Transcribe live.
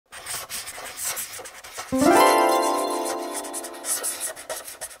So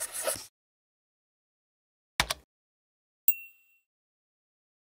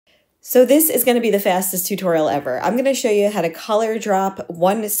this is going to be the fastest tutorial ever. I'm going to show you how to color drop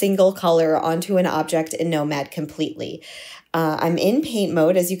one single color onto an object in Nomad completely. I'm in paint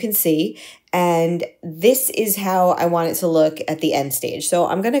mode, as you can see, and this is how I want it to look at the end stage. So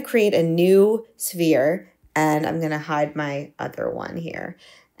I'm going to create a new sphere, and I'm going to hide my other one here.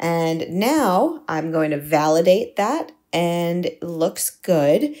 And now I'm going to validate that, and it looks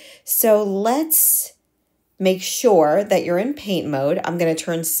good. So let's make sure that you're in paint mode. I'm going to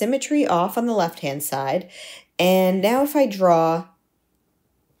turn symmetry off on the left-hand side. And now if I draw,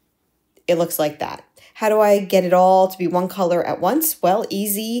 it looks like that. How do I get it all to be one color at once? Well,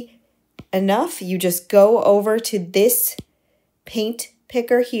 easy enough. You just go over to this paint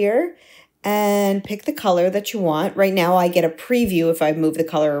picker here and pick the color that you want. Right now I get a preview if I move the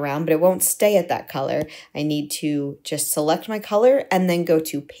color around, but it won't stay at that color. I need to just select my color and then go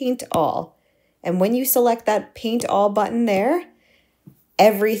to Paint All. And when you select that Paint All button there,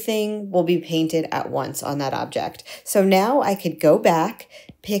 everything will be painted at once on that object. So now I could go back,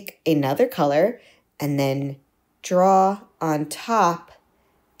 pick another color, and then draw on top,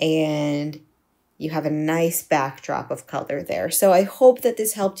 and you have a nice backdrop of color there. So I hope that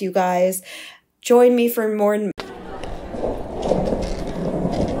this helped you guys. Join me for more